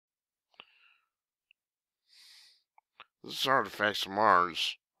This is Artifacts of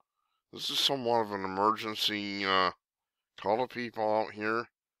Mars. This is somewhat of an emergency call to people out here,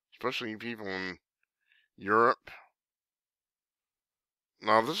 especially people in Europe.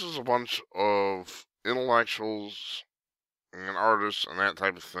 Now, this is a bunch of intellectuals and artists and that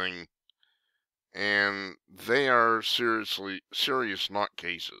type of thing, and they are serious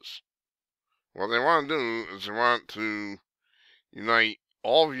nutcases. What they want to do is they want to unite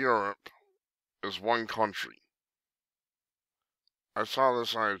all of Europe as one country. I saw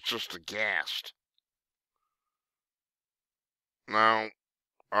this and I was just aghast. Now,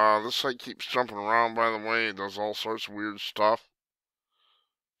 this site keeps jumping around, by the way. It does all sorts of weird stuff.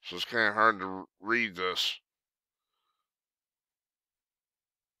 So it's kind of hard to read this.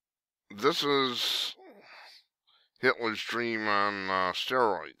 This is Hitler's dream on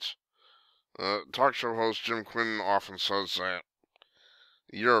steroids. Talk show host Jim Quinn often says that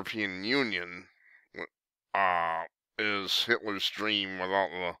the European Union is Hitler's dream without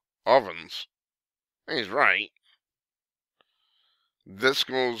the ovens. And he's right. This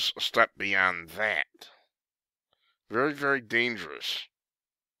goes a step beyond that. Very, very dangerous.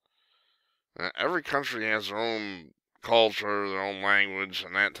 Every country has their own culture, their own language,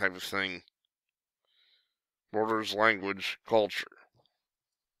 and that type of thing. Borders, language, culture.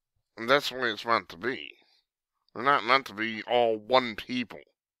 And that's the way it's meant to be. They're not meant to be all one people.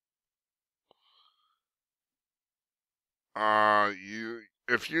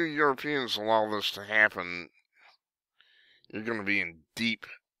 If you Europeans allow this to happen, you're going to be in deep,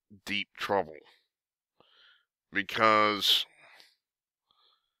 deep trouble. Because,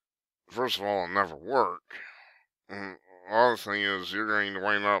 first of all, it'll never work. And the other thing is, you're going to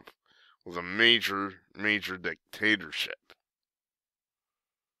wind up with a major, major dictatorship.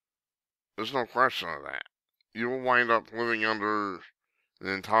 There's no question of that. You will wind up living under an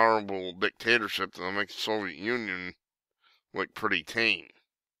intolerable dictatorship that'll make the Soviet Union look pretty tame.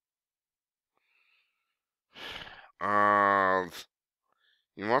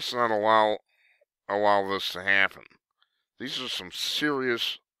 You must not allow this to happen. These are some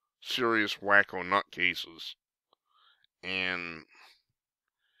serious wacko nutcases. And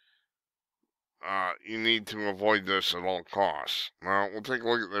you need to avoid this at all costs. Now, we'll take a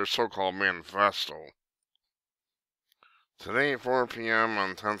look at their so-called manifesto. Today at 4 p.m.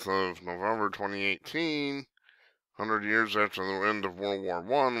 on 10th of November 2018, 100 years after the end of World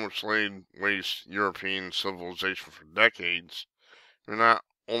War I, which laid waste European civilization for decades, we're not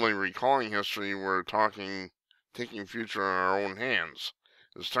only recalling history, we're taking future in our own hands.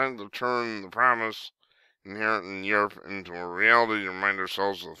 It's time to turn the promise inherent in Europe into a reality to remind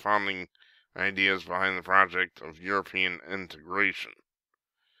ourselves of the founding ideas behind the project of European integration.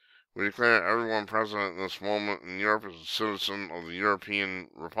 We declare everyone present in this moment in Europe as a citizen of the European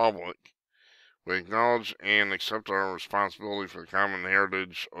Republic. We acknowledge and accept our responsibility for the common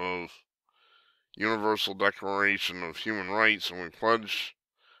heritage of Universal Declaration of Human Rights, and we pledge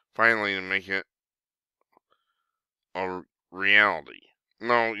finally to make it a reality.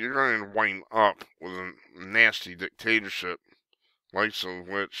 No, you're going to wind up with a nasty dictatorship, likes of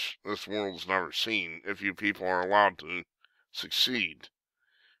which this world's never seen, if you people are allowed to succeed.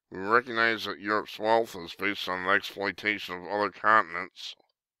 We recognize that Europe's wealth is based on the exploitation of other continents.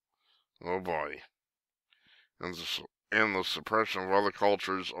 Oh boy. And the suppression of other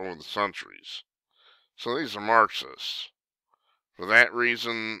cultures over the centuries. So these are Marxists. For that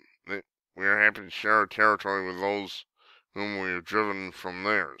reason, we are happy to share our territory with those whom we have driven from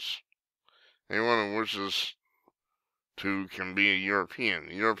theirs. Anyone who wishes to can be a European.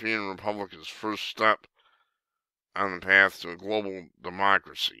 The European Republic is the first step on the path to a global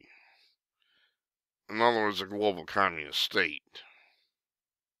democracy. In other words, a global communist state.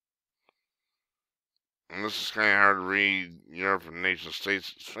 And this is kind of hard to read. Europe and nation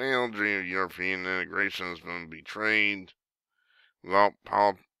states has failed. Dream of European integration has been betrayed. Without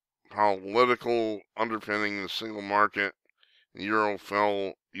political underpinning the single market, the euro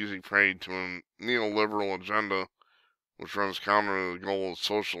fell easy prey to a neoliberal agenda which runs counter to the goal of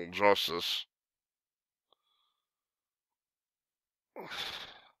social justice.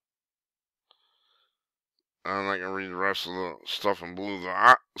 I'm not going to read the rest of the stuff in blue.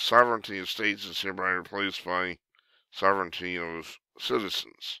 The sovereignty of states is hereby replaced by sovereignty of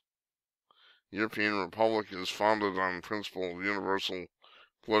citizens. The European Republic is founded on the principle of universal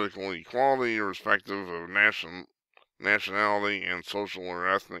political equality, irrespective of nationality and social or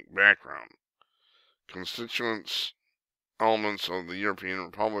ethnic background. Constituent elements of the European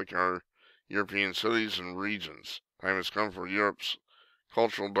Republic are European cities and regions. Time has come for Europe's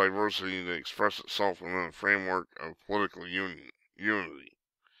cultural diversity to express itself within a framework of political unity.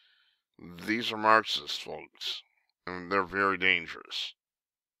 These are Marxists, folks, and they're very dangerous.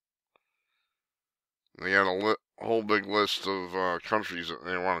 They got a whole big list of countries that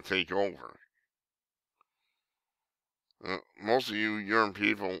they want to take over. Most of you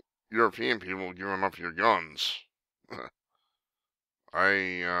European people giving up your guns.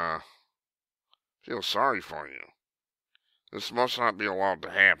 I feel sorry for you. This must not be allowed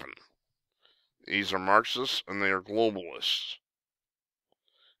to happen. These are Marxists and they are globalists.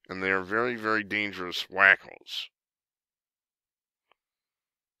 And they are very, very dangerous wackos.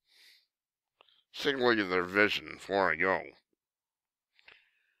 Let's take a look at their vision before I go.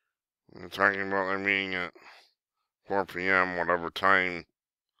 They're talking about their meeting at 4 p.m., whatever time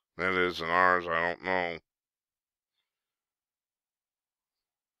that is in ours, I don't know.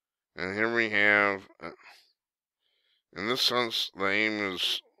 And here we have, in this sense, the aim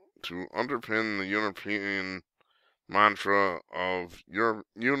is to underpin the European mantra of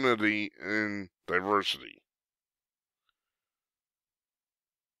unity in diversity.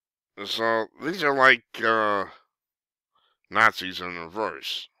 So, these are like Nazis in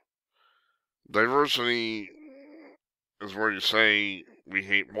reverse. Diversity is where you say we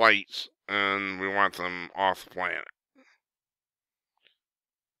hate whites and we want them off the planet.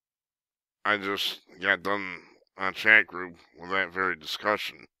 I just got done on chat group with that very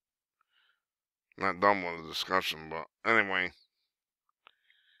discussion. Not done with the discussion, but anyway.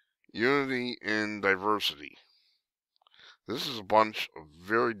 Unity in diversity. This is a bunch of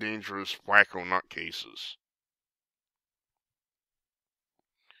very dangerous wacko nutcases.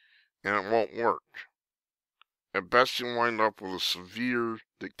 And it won't work. At best you'll wind up with a severe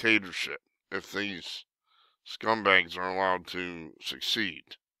dictatorship if these scumbags are allowed to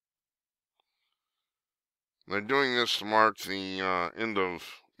succeed. They're doing this to mark the end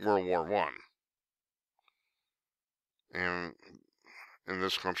of World War I. And in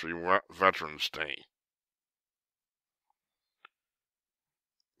this country, Veterans Day.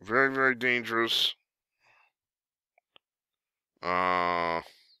 Very, very dangerous. Wake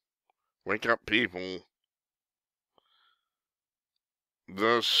up, people.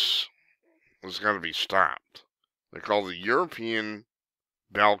 This has got to be stopped. They're called the European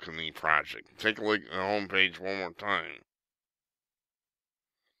Balcony Project. Take a look at the homepage one more time.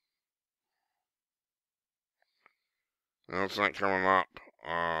 No, it's not coming up.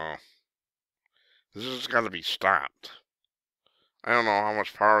 This has got to be stopped. I don't know how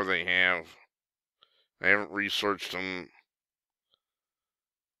much power they have. I haven't researched them.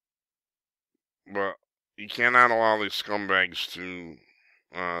 But you cannot allow these scumbags to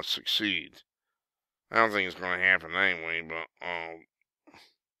succeed. I don't think it's going to happen anyway, but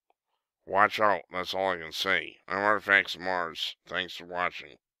watch out. That's all I can say. I'm Artifacts of Mars. Thanks for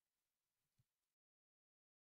watching.